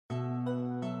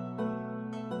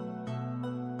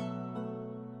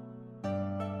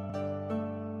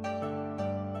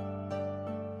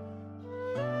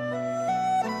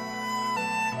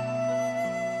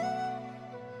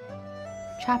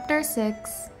Chapter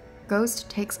 6 Ghost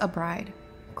Takes a Bride.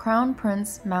 Crown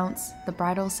Prince mounts the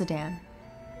bridal sedan.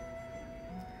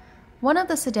 One of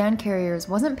the sedan carriers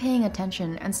wasn't paying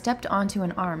attention and stepped onto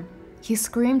an arm. He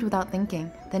screamed without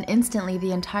thinking, then instantly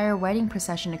the entire wedding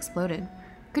procession exploded.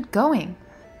 Good going!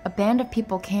 A band of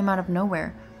people came out of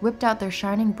nowhere, whipped out their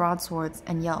shining broadswords,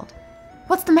 and yelled,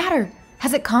 "What's the matter?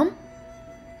 Has it come?"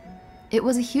 It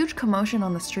was a huge commotion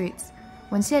on the streets.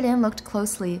 When Xielian looked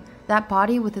closely, that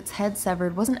body with its head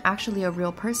severed wasn't actually a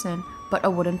real person, but a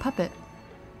wooden puppet.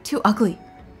 "Too ugly,"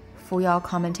 Fu Yao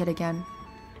commented again.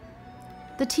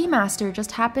 The tea master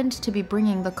just happened to be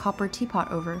bringing the copper teapot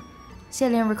over.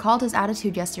 Xielian recalled his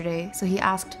attitude yesterday, so he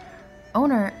asked,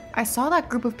 "Owner, I saw that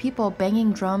group of people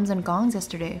banging drums and gongs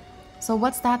yesterday, so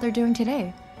what's that they're doing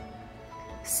today?"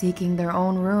 "Seeking their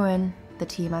own ruin," the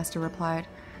tea master replied.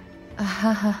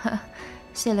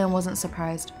 Xielian wasn't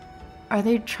surprised. "Are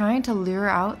they trying to lure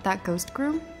out that ghost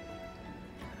groom?"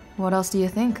 "What else do you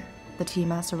think?" the tea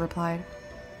master replied.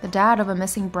 "The dad of a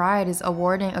missing bride is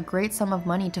awarding a great sum of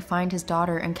money to find his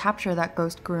daughter and capture that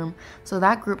ghost groom, so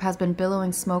that group has been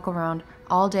billowing smoke around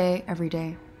all day, every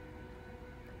day."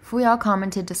 Fu Yao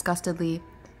commented disgustedly,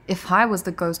 "If I was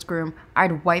the ghost groom,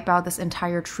 I'd wipe out this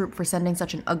entire troop for sending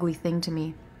such an ugly thing to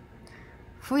me."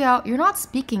 "Fu Yao, you're not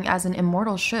speaking as an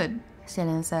immortal should,"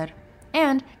 Xielian said.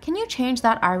 "And can you change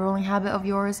that eye-rolling habit of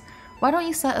yours? Why don't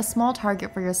you set a small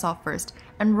target for yourself first,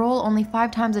 and roll only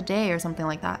 5 times a day or something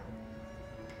like that?"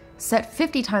 "Set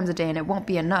 50 times a day and it won't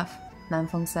be enough,"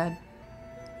 Nanfeng said.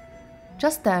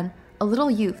 Just then, a little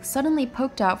youth suddenly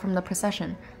poked out from the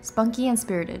procession, spunky and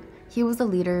spirited. He was the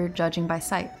leader, judging by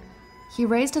sight. He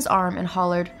raised his arm and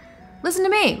hollered, "Listen to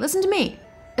me! Listen to me!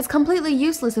 It's completely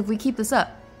useless if we keep this up.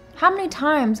 How many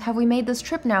times have we made this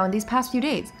trip now in these past few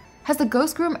days? Has the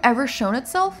ghost groom ever shown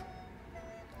itself?"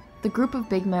 The group of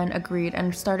big men agreed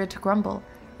and started to grumble,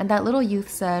 and that little youth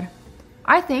said,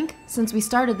 "I think, since we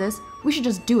started this, we should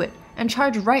just do it and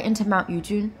charge right into Mount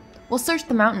Yujun. We'll search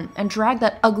the mountain and drag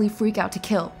that ugly freak out to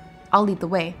kill. I'll lead the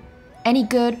way. Any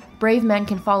good, brave men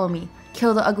can follow me,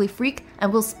 kill the ugly freak,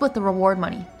 and we'll split the reward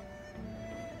money."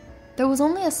 There was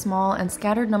only a small and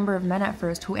scattered number of men at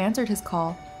first who answered his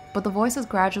call, but the voices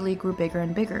gradually grew bigger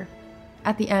and bigger.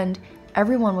 At the end,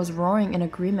 everyone was roaring in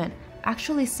agreement,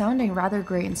 actually sounding rather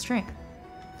great in strength.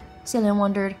 Xielian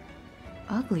wondered,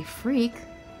 "Ugly freak?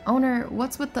 Owner,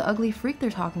 what's with the ugly freak they're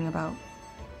talking about?"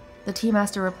 The tea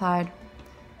master replied,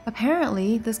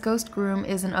 "Apparently, this ghost groom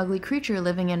is an ugly creature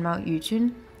living in Mount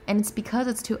Yujun, and it's because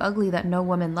it's too ugly that no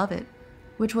women love it,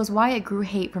 which was why it grew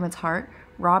hate from its heart,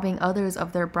 robbing others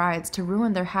of their brides to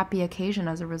ruin their happy occasion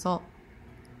as a result."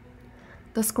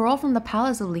 The scroll from the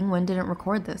palace of Lingwen didn't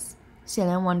record this.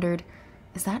 Xielian wondered,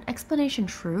 is that explanation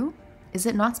true? Is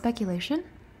it not speculation?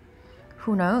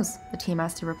 "Who knows?" the tea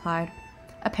master replied.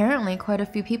 "Apparently, quite a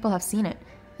few people have seen it.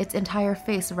 Its entire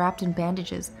face wrapped in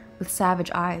bandages, with savage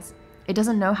eyes. It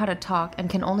doesn't know how to talk and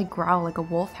can only growl like a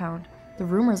wolfhound. The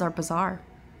rumors are bizarre."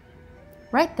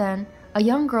 Right then, a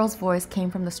young girl's voice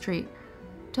came from the street.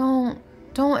 Don't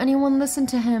anyone listen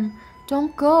to him.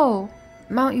 Don't go.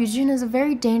 Mount Yujun is a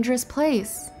very dangerous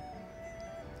place."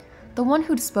 The one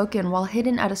who'd spoken while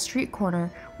hidden at a street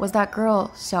corner was that girl,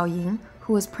 Xiaoying,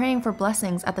 who was praying for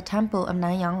blessings at the temple of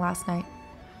Nanyang last night.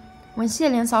 When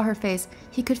Xielian saw her face,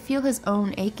 he could feel his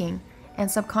own aching, and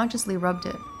subconsciously rubbed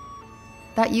it.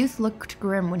 That youth looked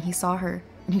grim when he saw her,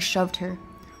 and he shoved her.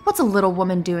 "What's a little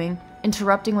woman doing,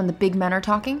 interrupting when the big men are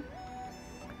talking?"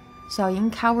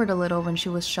 Xiaoying cowered a little when she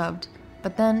was shoved,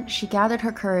 but then she gathered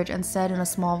her courage and said in a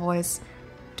small voice,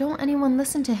 "Don't anyone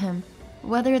listen to him.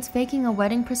 Whether it's faking a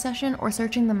wedding procession or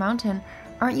searching the mountain,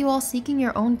 aren't you all seeking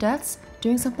your own deaths,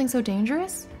 doing something so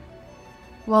dangerous?"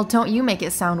 "Well, don't you make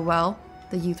it sound well,"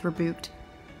 the youth rebuked.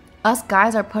 "Us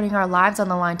guys are putting our lives on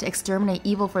the line to exterminate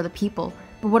evil for the people,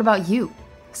 but what about you?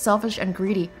 Selfish and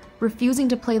greedy, refusing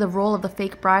to play the role of the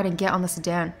fake bride and get on the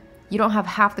sedan. You don't have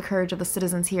half the courage of the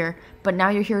citizens here, but now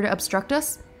you're here to obstruct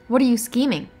us? What are you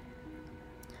scheming?"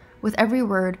 With every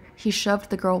word, he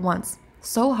shoved the girl once,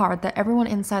 so hard that everyone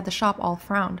inside the shop all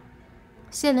frowned.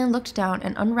 Xielian looked down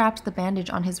and unwrapped the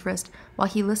bandage on his wrist while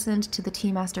he listened to the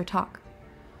tea master talk.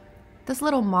 This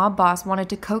little mob boss wanted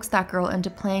to coax that girl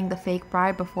into playing the fake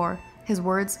bride before, his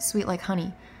words sweet like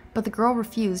honey, but the girl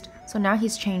refused, so now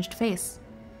he's changed face.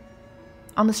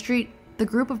 On the street, the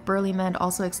group of burly men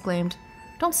also exclaimed,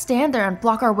 "Don't stand there and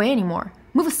block our way anymore!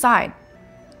 Move aside!"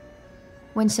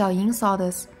 When Xiaoying saw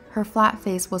this, her flat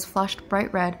face was flushed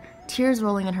bright red, tears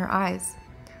rolling in her eyes.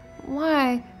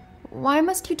 Why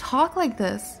must you talk like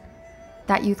this?"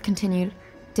 That youth continued,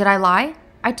 "Did I lie?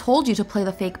 I told you to play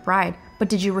the fake bride, but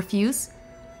did you refuse?"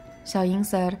 Xiaoying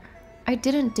said, "I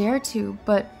didn't dare to,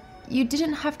 but You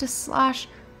didn't have to slash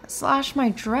my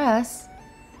dress.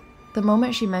 The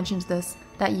moment she mentioned this,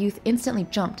 that youth instantly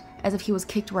jumped as if he was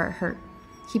kicked where it hurt.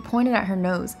 He pointed at her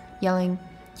nose, yelling,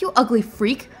 "You ugly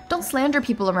freak! Don't slander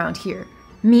people around here.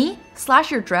 Me?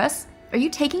 Slash your dress? Are you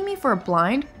taking me for a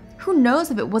blind? Who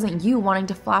knows if it wasn't you wanting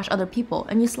to flash other people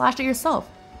and you slashed it yourself?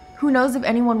 Who knows if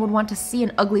anyone would want to see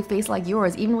an ugly face like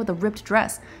yours even with a ripped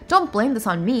dress? Don't blame this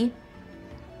on me."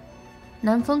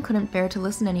 Namfeng couldn't bear to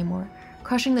listen anymore,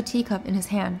 crushing the teacup in his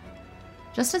hand.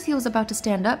 Just as he was about to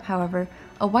stand up, however,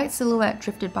 a white silhouette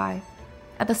drifted by.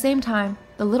 At the same time,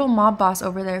 the little mob boss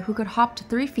over there, who could hop to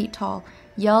 3 feet tall,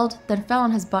 yelled, then fell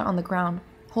on his butt on the ground,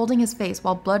 holding his face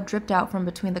while blood dripped out from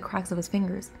between the cracks of his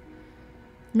fingers.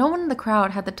 No one in the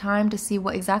crowd had the time to see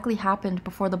what exactly happened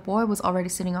before the boy was already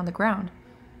sitting on the ground.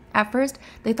 At first,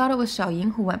 they thought it was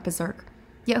Xiaoying who went berserk.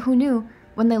 Yet who knew,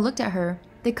 when they looked at her,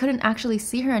 they couldn't actually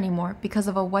see her anymore because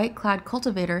of a white-clad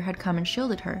cultivator had come and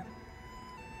shielded her.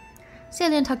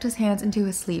 Xielian tucked his hands into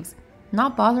his sleeves,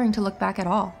 not bothering to look back at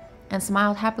all, and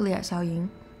smiled happily at Xiaoying,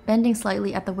 bending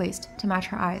slightly at the waist to match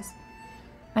her eyes.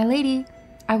 "My lady,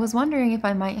 I was wondering if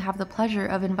I might have the pleasure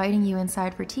of inviting you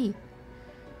inside for tea."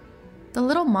 The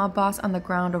little mob boss on the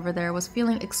ground over there was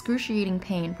feeling excruciating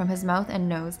pain from his mouth and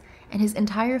nose, and his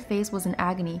entire face was in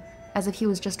agony, as if he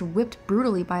was just whipped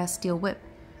brutally by a steel whip.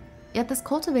 Yet this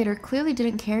cultivator clearly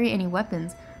didn't carry any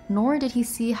weapons, nor did he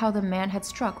see how the man had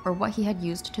struck or what he had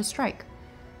used to strike.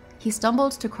 He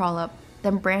stumbled to crawl up,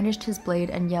 then brandished his blade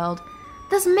and yelled,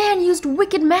 "This man used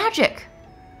wicked magic!"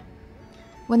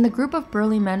 When the group of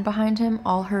burly men behind him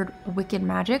all heard wicked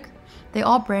magic, they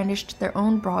all brandished their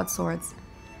own broadswords.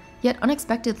 Yet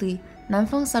unexpectedly,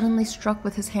 Namfeng suddenly struck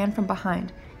with his hand from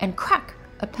behind, and crack!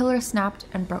 A pillar snapped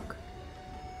and broke.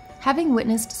 Having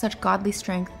witnessed such godly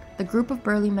strength, the group of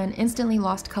burly men instantly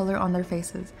lost color on their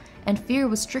faces, and fear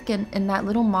was stricken in that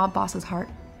little mob boss's heart.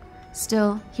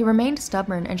 Still, he remained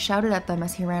stubborn and shouted at them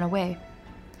as he ran away.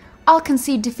 "I'll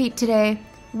concede defeat today.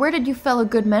 Where did you fellow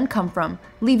good men come from?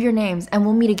 Leave your names, and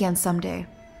we'll meet again someday."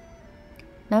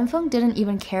 Namfeng didn't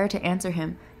even care to answer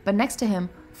him, but next to him,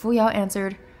 Fu Yao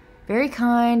answered, very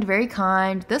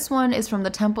kind, this one is from the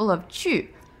temple of Qu."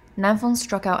 Namfeng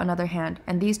struck out another hand,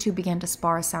 and these two began to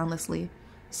spar soundlessly.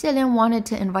 Xielian wanted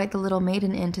to invite the little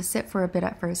maiden in to sit for a bit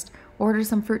at first, order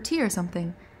some fruit tea or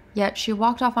something, yet she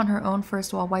walked off on her own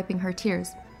first while wiping her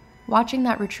tears. Watching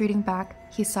that retreating back,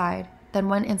 he sighed, then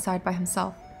went inside by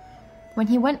himself. When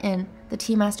he went in, the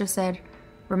tea master said,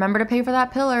 "Remember to pay for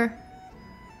that pillar."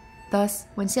 Thus,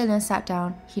 when Xielian sat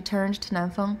down, he turned to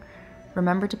Namfeng,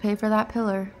 "Remember to pay for that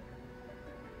pillar."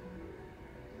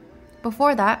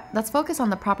 "Before that, let's focus on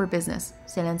the proper business,"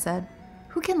 Xielian said.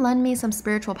 "Who can lend me some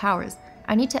spiritual powers?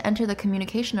 I need to enter the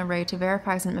communication array to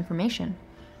verify some information."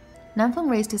 Namfeng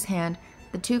raised his hand,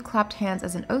 the two clapped hands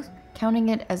as an oath, counting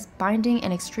it as binding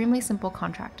an extremely simple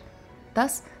contract.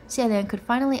 Thus, Xielian could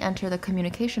finally enter the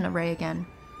communication array again.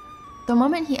 The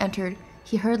moment he entered,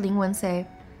 he heard Ling Wen say,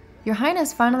 "Your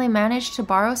Highness finally managed to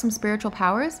borrow some spiritual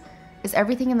powers? Is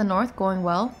everything in the north going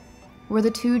well? Were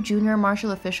the 2 junior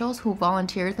martial officials who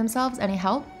volunteered themselves any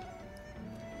help?"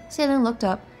 Xielian looked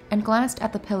up and glanced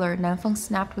at the pillar Namfeng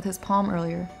snapped with his palm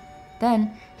earlier.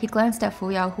 Then, he glanced at Fu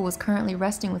Yao, who was currently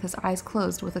resting with his eyes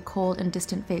closed with a cold and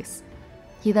distant face.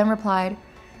 He then replied,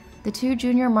 "The 2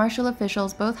 junior martial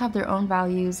officials both have their own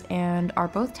values and are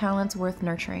both talents worth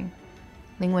nurturing."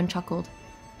 Ling Wen chuckled.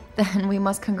 "Then we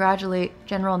must congratulate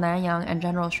General Nanyang and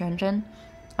General Xuanzhen.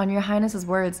 On your Highness's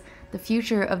words, the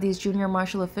future of these junior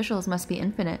martial officials must be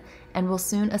infinite and will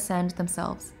soon ascend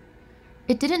themselves."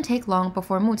 It didn't take long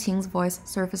before Mu Qing's voice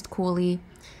surfaced coolly.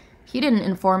 "He didn't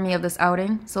inform me of this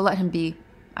outing, so let him be.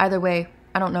 Either way,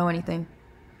 I don't know anything."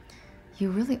 "You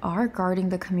really are guarding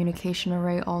the communication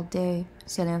array all day,"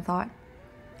 Xielian thought.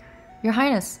 "Your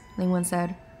Highness," Ling Wen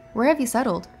said, "where have you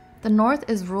settled? The north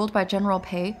is ruled by General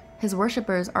Pei, his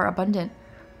worshippers are abundant,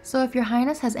 so if your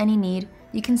Highness has any need,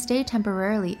 you can stay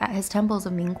temporarily at his temples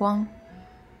of Mingguang."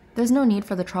 "There's no need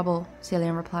for the trouble,"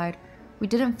 Xielian replied. "We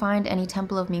didn't find any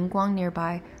temple of Mingguang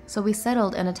nearby, so we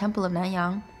settled in a temple of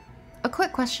Nanyang." "A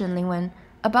quick question, Ling Wen.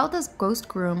 About this ghost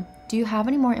groom, do you have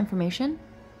any more information?"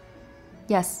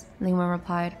 "Yes," Ling Wen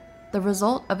replied. "The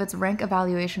result of its rank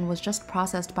evaluation was just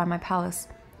processed by my palace.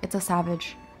 It's a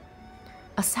savage."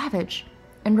 "A savage?"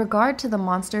 In regard to the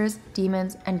monsters,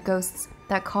 demons, and ghosts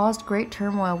that caused great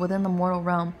turmoil within the mortal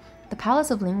realm, the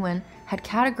palace of Lingwen had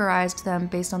categorized them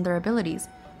based on their abilities.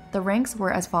 The ranks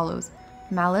were as follows: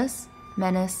 Malice,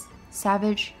 Menace,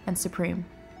 Savage, and Supreme.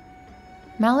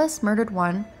 Malice murdered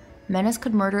one, Menace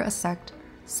could murder a sect,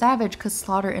 Savage could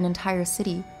slaughter an entire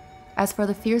city. As for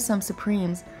the fearsome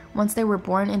Supremes, once they were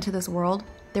born into this world,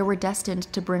 They were destined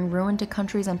to bring ruin to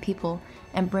countries and people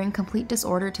and bring complete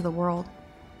disorder to the world.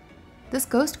 This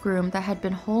ghost groom that had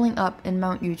been holing up in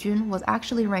Mount Yujun was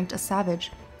actually ranked a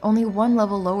savage, only one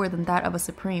level lower than that of a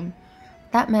supreme.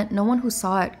 That meant no one who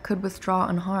saw it could withdraw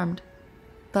unharmed.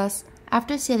 Thus,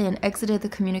 after Xie exited the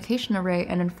communication array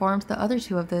and informed the other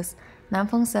two of this,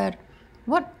 Nanfeng said,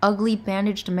 "What ugly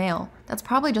bandaged male? That's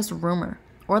probably just a rumor,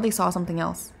 or they saw something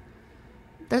else."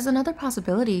 "There's another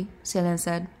possibility," Xie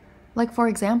said. "Like, for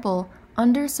example,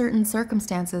 under certain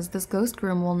circumstances, this ghost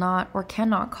groom will not or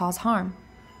cannot cause harm."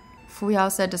 Fu Yao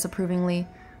said disapprovingly,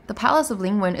 "The palace of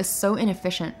Lingwen is so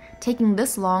inefficient, taking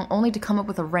this long only to come up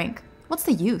with a rank. What's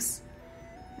the use?"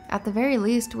 "At the very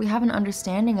least, we have an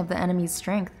understanding of the enemy's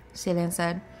strength," Xie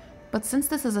said. "But since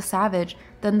this is a savage,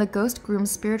 then the ghost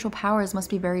groom's spiritual powers must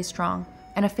be very strong,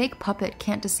 and a fake puppet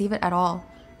can't deceive it at all.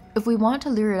 If we want to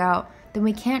lure it out, then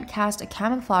we can't cast a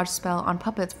camouflage spell on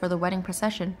puppets for the wedding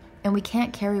procession, and we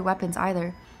can't carry weapons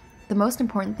either. The most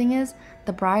important thing is,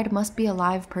 the bride must be a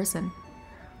live person."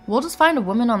 "We'll just find a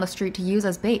woman on the street to use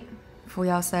as bait," Fu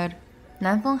Yao said.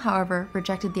 Nanfeng, however,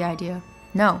 rejected the idea.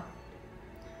 "No."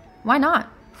 "Why not?"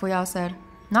 Fu Yao said.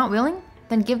 "Not willing?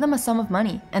 Then give them a sum of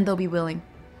money, and they'll be willing."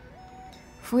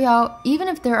 "Fu Yao, even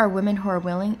if there are women who are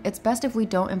willing, it's best if we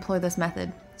don't employ this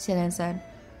method," Xie said.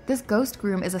 "This ghost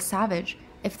groom is a savage.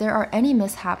 If there are any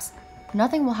mishaps,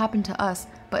 nothing will happen to us,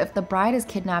 but if the bride is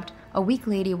kidnapped, a weak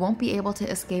lady won't be able to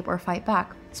escape or fight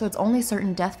back, so it's only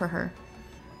certain death for her."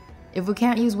 "If we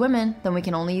can't use women, then we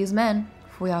can only use men,"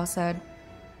 Fu Yao said.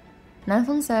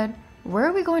 Nanfeng said, "Where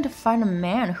are we going to find a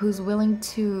man who's willing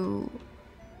to—"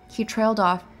 He trailed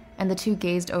off, and the two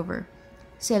gazed over.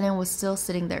 Xie was still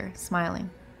sitting there, smiling.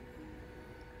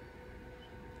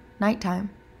 Nighttime,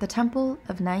 the temple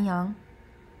of Nanyang.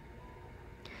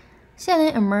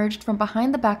 Xie emerged from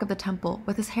behind the back of the temple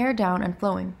with his hair down and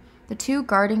flowing. The two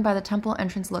guarding by the temple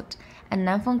entrance looked, and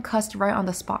Nanfeng cussed right on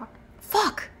the spot.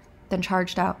 "Fuck!" then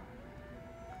charged out.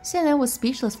 Xie was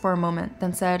speechless for a moment,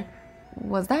 then said,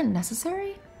 "Was that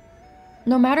necessary?"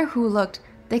 No matter who looked,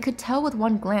 they could tell with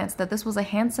one glance that this was a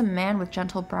handsome man with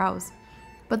gentle brows.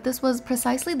 But this was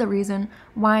precisely the reason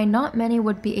why not many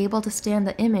would be able to stand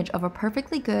the image of a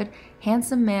perfectly good,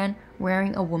 handsome man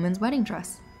wearing a woman's wedding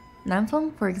dress.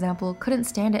 Nanfeng, for example, couldn't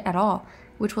stand it at all,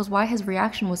 which was why his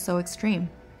reaction was so extreme.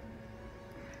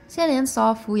 Xie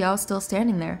saw Fu Yao still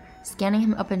standing there, scanning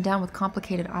him up and down with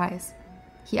complicated eyes.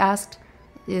 He asked,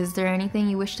 "Is there anything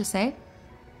you wish to say?"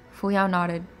 Fu Yao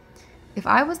nodded. "If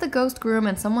I was the ghost groom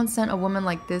and someone sent a woman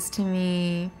like this to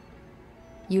me..."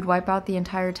 "You'd wipe out the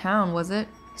entire town, was it?"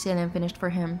 Xie finished for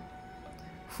him.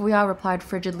 Fu Yao replied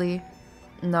frigidly,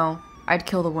 "No, I'd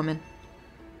kill the woman."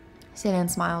 Xie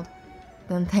smiled.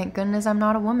 "Then thank goodness I'm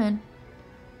not a woman."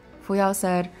 Fu Yao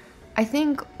said, "I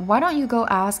think, why don't you go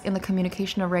ask in the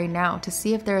communication array now to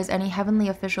see if there is any heavenly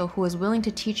official who is willing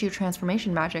to teach you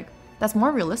transformation magic. That's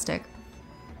more realistic."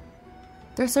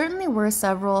 There certainly were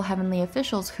several heavenly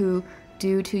officials who,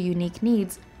 due to unique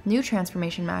needs, knew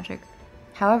transformation magic.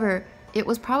 However, it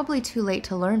was probably too late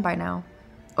to learn by now.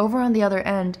 Over on the other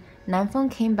end, Nanfeng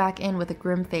came back in with a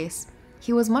grim face.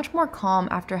 He was much more calm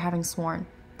after having sworn.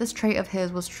 This trait of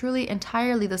his was truly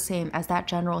entirely the same as that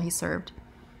general he served.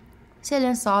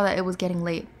 Xie saw that it was getting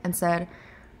late and said,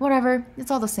 "Whatever, it's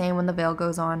all the same when the veil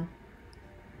goes on."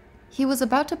 He was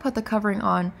about to put the covering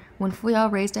on when Fu Yao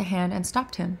raised a hand and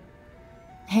stopped him.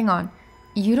 "Hang on,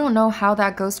 you don't know how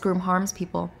that ghost groom harms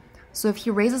people. So if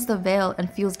he raises the veil and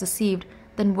feels deceived,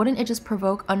 then wouldn't it just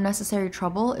provoke unnecessary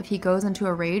trouble if he goes into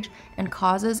a rage and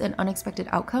causes an unexpected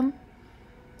outcome?"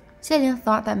 Xie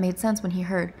thought that made sense when he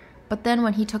heard, but then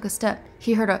when he took a step,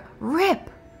 he heard a rip!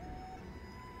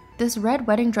 This red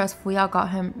wedding dress Fu Yao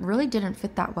got him really didn't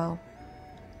fit that well.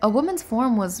 A woman's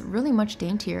form was really much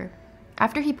daintier.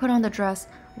 After he put on the dress,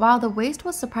 while the waist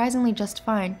was surprisingly just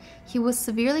fine, he was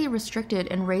severely restricted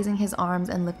in raising his arms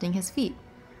and lifting his feet.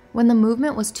 When the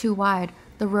movement was too wide,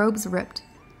 the robes ripped.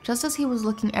 Just as he was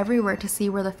looking everywhere to see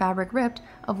where the fabric ripped,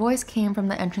 a voice came from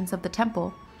the entrance of the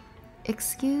temple.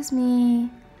 "Excuse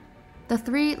me." The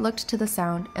three looked to the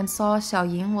sound and saw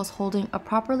Xiaoying was holding a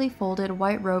properly folded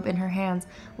white robe in her hands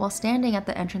while standing at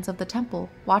the entrance of the temple,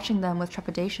 watching them with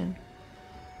trepidation.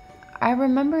 "I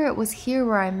remember it was here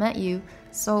where I met you,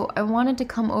 so I wanted to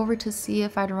come over to see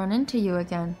if I'd run into you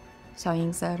again,"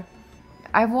 Xiaoying said.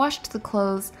 "I've washed the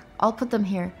clothes. I'll put them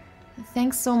here.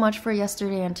 Thanks so much for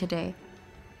yesterday and today."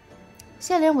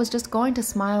 Xie was just going to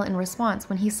smile in response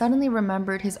when he suddenly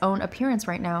remembered his own appearance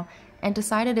right now and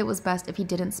decided it was best if he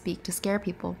didn't speak to scare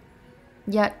people.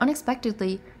 Yet,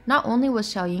 unexpectedly, not only was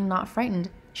Xiaoying not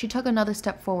frightened, she took another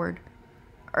step forward.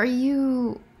 "Are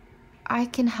you... I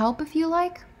can help if you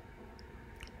like?"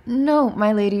 No,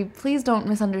 my lady, please don't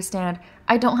misunderstand.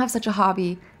 I don't have such a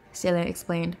hobby, Xiaolian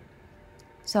explained.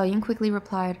 Xiaoying quickly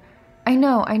replied, I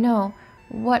know.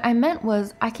 What I meant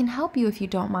was, I can help you if you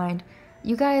don't mind.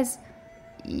 You guys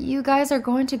are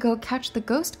going to go catch the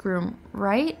ghost groom,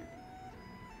 right?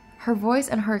 Her voice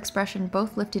and her expression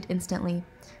both lifted instantly.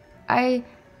 I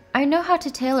know how to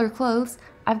tailor clothes.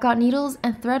 I've got needles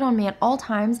and thread on me at all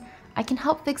times. I can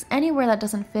help fix anywhere that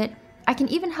doesn't fit. I can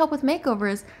even help with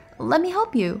makeovers. Let me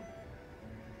help you.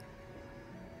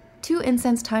 2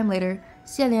 incense time later,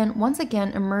 Xiaolian once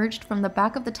again emerged from the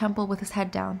back of the temple with his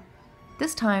head down.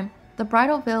 This time, the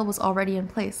bridal veil was already in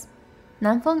place.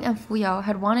 Nanfeng and Fuyao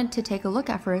had wanted to take a look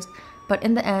at first, but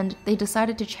in the end, they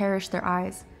decided to cherish their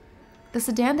eyes. The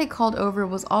sedan they called over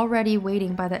was already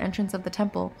waiting by the entrance of the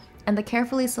temple, and the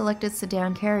carefully selected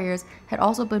sedan carriers had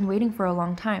also been waiting for a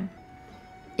long time.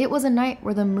 It was a night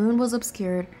where the moon was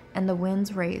obscured and the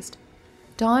winds raised.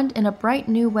 Donned in a bright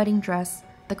new wedding dress,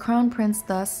 the crown prince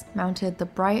thus mounted the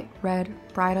bright red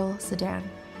bridal sedan.